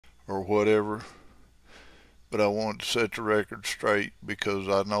or whatever. But I wanted to set the record straight because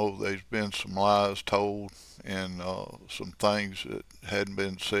I know there's been some lies told and some things that hadn't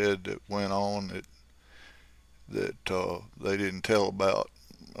been said that went on that they didn't tell about.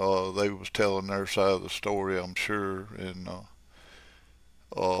 They was telling their side of the story, I'm sure, and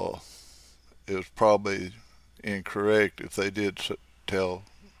uh, it was probably incorrect if they did tell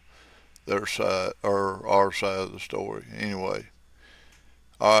their side or our side of the story. Anyway,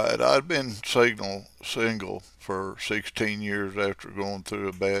 all right, I'd been single for 16 years after going through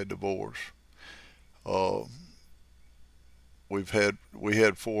a bad divorce. Uh, we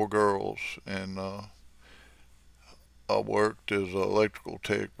had four girls, and I worked as an electrical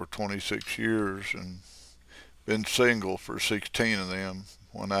tech for 26 years, and been single for 16 of them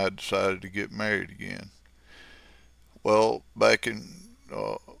when I decided to get married again. Well, back in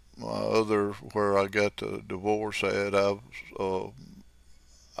uh, my other where I got the divorce at,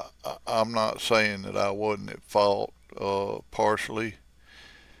 I'm not saying that I wasn't at fault partially,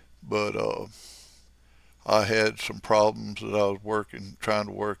 but I had some problems that I was trying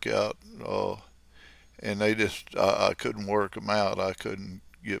to work out, and I couldn't work them out. I couldn't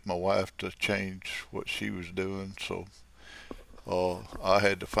get my wife to change what she was doing, so I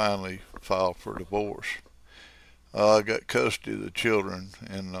had to finally file for divorce. I got custody of the children,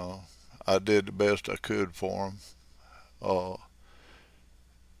 and I did the best I could for them. Uh,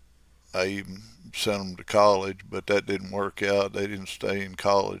 I even sent them to college, but that didn't work out. They didn't stay in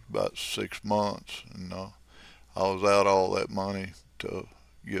college about 6 months, and I was out all that money to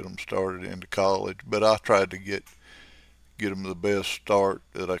get them started into college. But I tried to get them the best start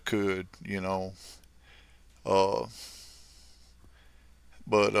that I could, you know. Uh,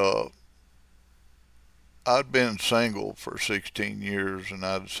 but I'd been single for 16 years, and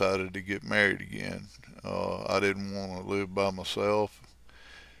I decided to get married again. I didn't want to live by myself.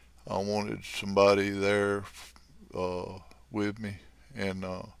 I wanted somebody there uh, with me, and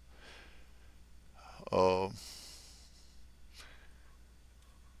uh,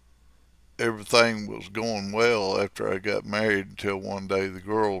 everything was going well after I got married until one day the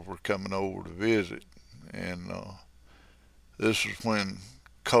girls were coming over to visit, and this is when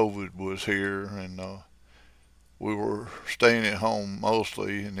COVID was here, and we were staying at home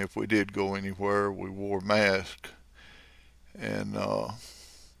mostly, and if we did go anywhere, we wore masks, and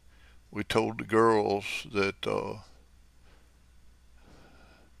we told the girls that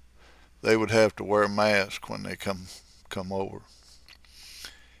they would have to wear a mask when they come over,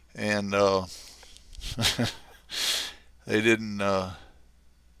 and they didn't.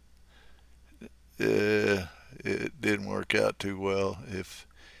 It didn't work out too well. If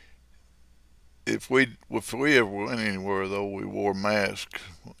we ever went anywhere though, we wore masks,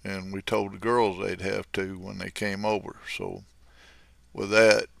 and we told the girls they'd have to when they came over. So with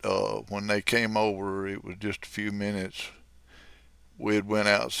that, when they came over, it was just a few minutes. We had went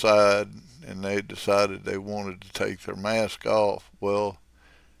outside, and they decided they wanted to take their mask off. Well,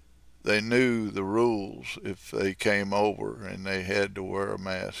 they knew the rules if they came over, and they had to wear a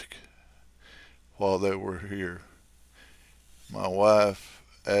mask while they were here. My wife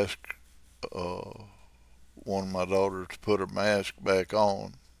asked uh, one of my daughters to put her mask back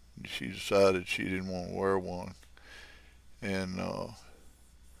on. She decided she didn't want to wear one, and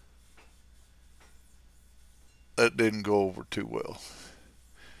that didn't go over too well.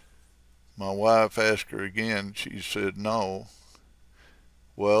 My wife asked her again. She said no.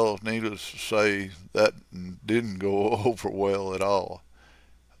 Well, needless to say, that didn't go over well at all.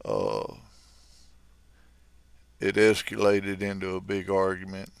 Uh, it escalated into a big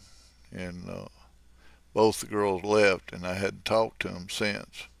argument, and both the girls left, and I hadn't talked to them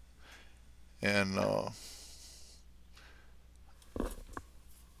since. And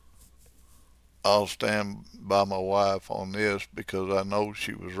I'll stand by my wife on this because I know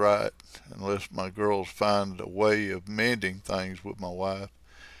she was right. Unless my girls find a way of mending things with my wife,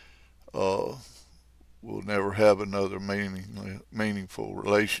 uh, we'll never have another meaningful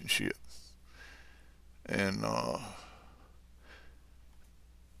relationship. And I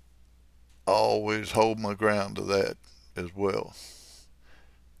always hold my ground to that as well.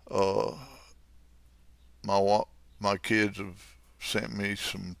 Uh, my kids have sent me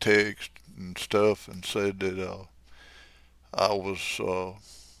some text and stuff and said that I was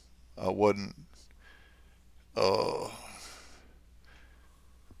I wasn't uh,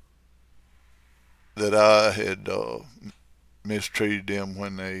 that I had mistreated them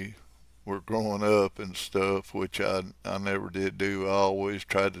when they were growing up and stuff, which I never did do. I always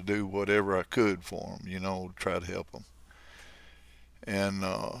tried to do whatever I could for them, you know, try to help them. And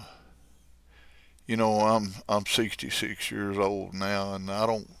you know, I'm 66 years old now, and I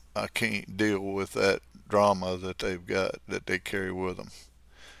don't I can't deal with that drama that they've got that they carry with them,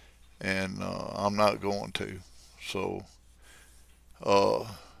 and I'm not going to. So, uh,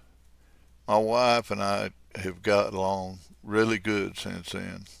 my wife and I have got along really good since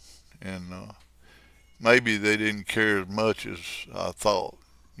then, and maybe they didn't care as much as I thought,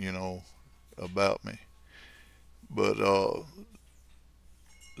 you know, about me. But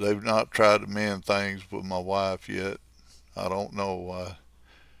they've not tried to mend things with my wife yet. I don't know.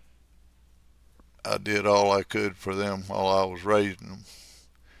 I did all I could for them while I was raising them,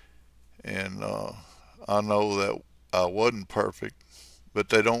 and I know that I wasn't perfect, but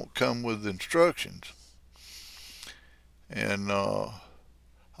they don't come with instructions. And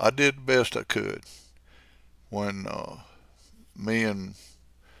I did the best I could when me and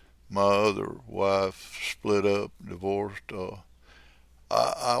my other wife split up, divorced.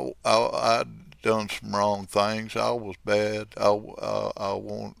 I'd done some wrong things. I was bad. I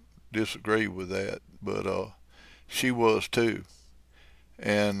won't disagree with that, but she was too.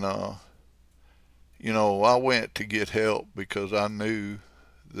 And I went to get help because I knew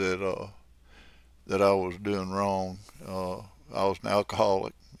that that I was doing wrong. I was an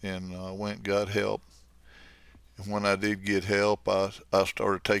alcoholic, and I went and got help. And when I did get help, I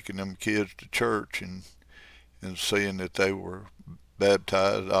started taking them kids to church and seeing that they were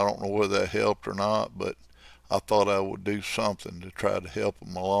baptized. I don't know whether that helped or not, but I thought I would do something to try to help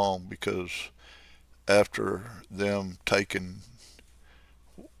them along, because after them taking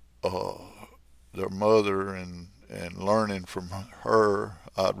uh, their mother and learning from her,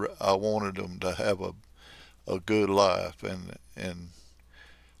 I wanted them to have a good life, and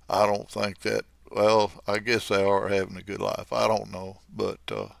I don't think that. Well, I guess they are having a good life. I don't know, but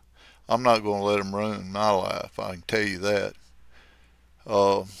I'm not going to let them ruin my life. I can tell you that.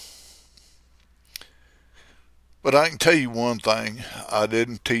 Uh, but I can tell you one thing: I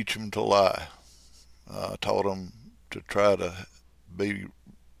didn't teach them to lie. I taught them to try to be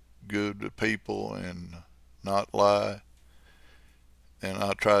good to people and not lie. And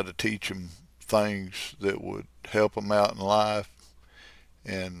I tried to teach them things that would help them out in life.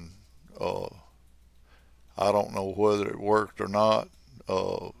 And uh, I don't know whether it worked or not.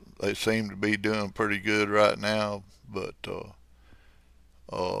 They seem to be doing pretty good right now, but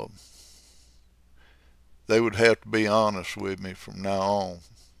uh, they would have to be honest with me from now on,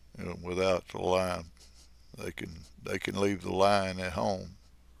 without the lying. They can leave the lying at home.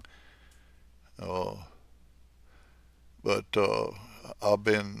 Uh, but I've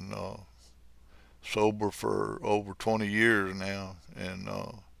been sober for over 20 years now, and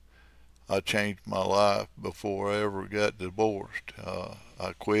I changed my life before I ever got divorced.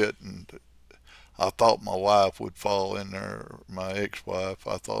 I quit, and I thought my wife would fall in there, my ex-wife.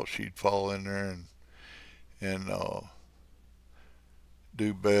 I thought she'd fall in there and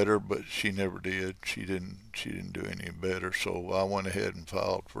do better, but she never did. She didn't do any better. So I went ahead and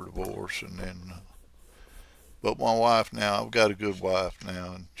filed for divorce, and then. But my wife now, I've got a good wife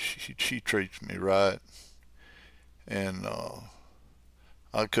now, and she treats me right, and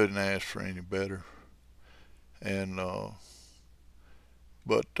I couldn't ask for any better. And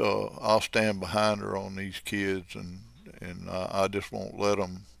but I'll stand behind her on these kids, and I just won't let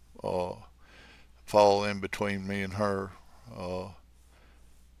them uh, fall in between me and her. Uh,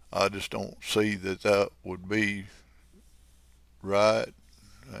 I just don't see that that would be right.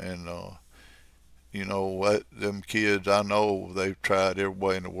 And what, them kids, I know they've tried every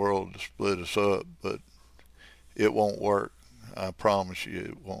way in the world to split us up, but it won't work. I promise you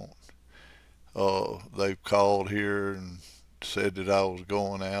it won't. They've called here and said that I was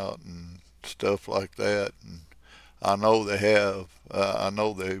going out and stuff like that, and I know they have. I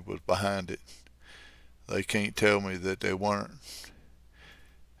know they was behind it. They can't tell me that they weren't.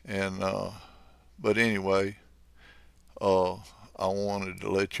 And but anyway, uh, I wanted to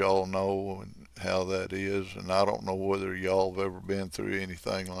let y'all know how that is, and I don't know whether y'all have ever been through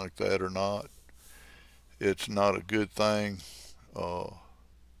anything like that or not. It's not a good thing. Uh,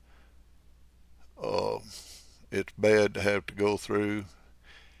 uh, it's bad to have to go through.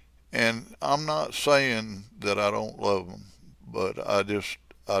 And I'm not saying that I don't love them, but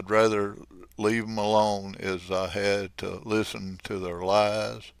I'd rather leave them alone as I had to listen to their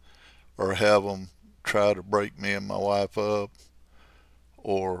lies or have them try to break me and my wife up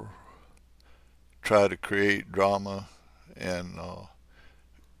or try to create drama and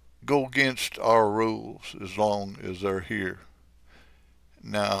go against our rules as long as they're here.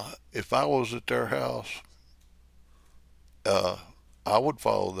 Now, if I was at their house, uh, I would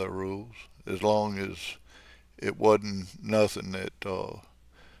follow their rules as long as it wasn't nothing that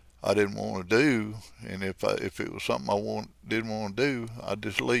I didn't want to do, and if it was something didn't want to do, I'd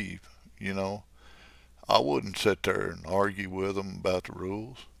just leave. You know, I wouldn't sit there and argue with them about the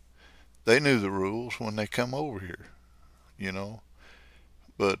rules. They knew the rules when they come over here. You know,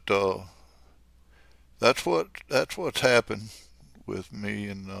 but that's what's happened with me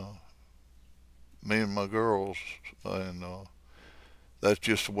and my girls, and that's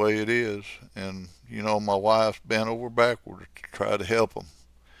just the way it is. And you know, my wife's bent over backwards to try to help them,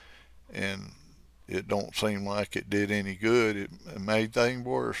 and it don't seem like it did any good. It made things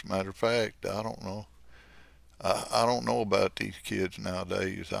worse. Matter of fact, I don't know. I don't know about these kids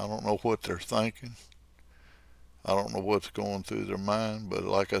nowadays. I don't know what they're thinking. I don't know what's going through their mind. But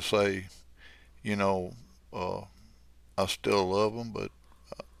like I say, you know, uh, I still love them, but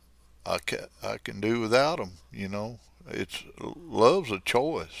I can do without them. You know, it's love's a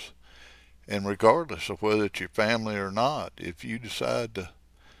choice, and regardless of whether it's your family or not, if you decide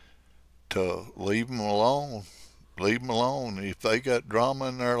to leave them alone, leave them alone. If they got drama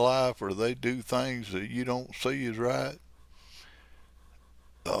in their life or they do things that you don't see as right,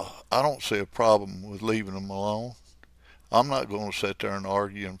 I don't see a problem with leaving them alone. I'm not going to sit there and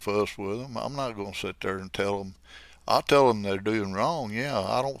argue and fuss with them. I'm not going to sit there and tell them. I'll tell them they're doing wrong. Yeah,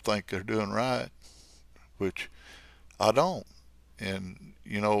 I don't think they're doing right, which I don't. And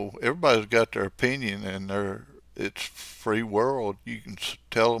you know, everybody's got their opinion, and it's free world. You can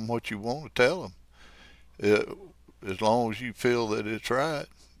tell them what you want to tell them, as long as you feel that it's right.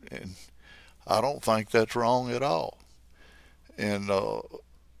 And I don't think that's wrong at all. And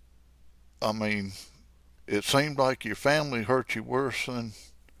I mean, it seemed like your family hurt you worse than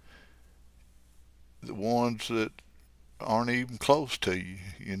the ones that aren't even close to you.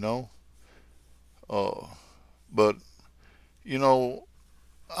 You know, uh, but you know,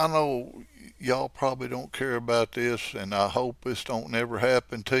 I know y'all probably don't care about this, and I hope this don't never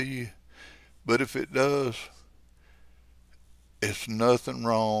happen to you. But if it does, it's nothing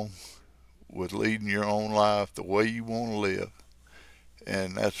wrong with leading your own life the way you want to live.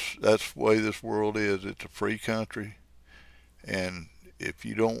 And that's the way this world is. It's a free country, and if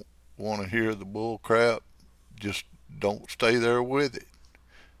you don't want to hear the bull crap, just don't stay there with it.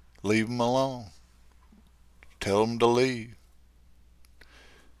 Leave them alone. Tell them to leave.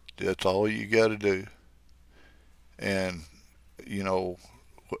 That's all you got to do. And you know,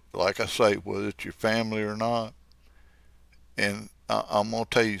 like I say, whether it's your family or not, and I'm gonna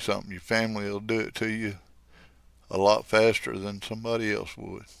tell you something, your family will do it to you a lot faster than somebody else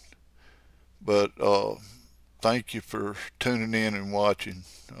would. But thank you for tuning in and watching.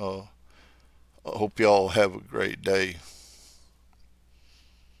 I hope y'all have a great day.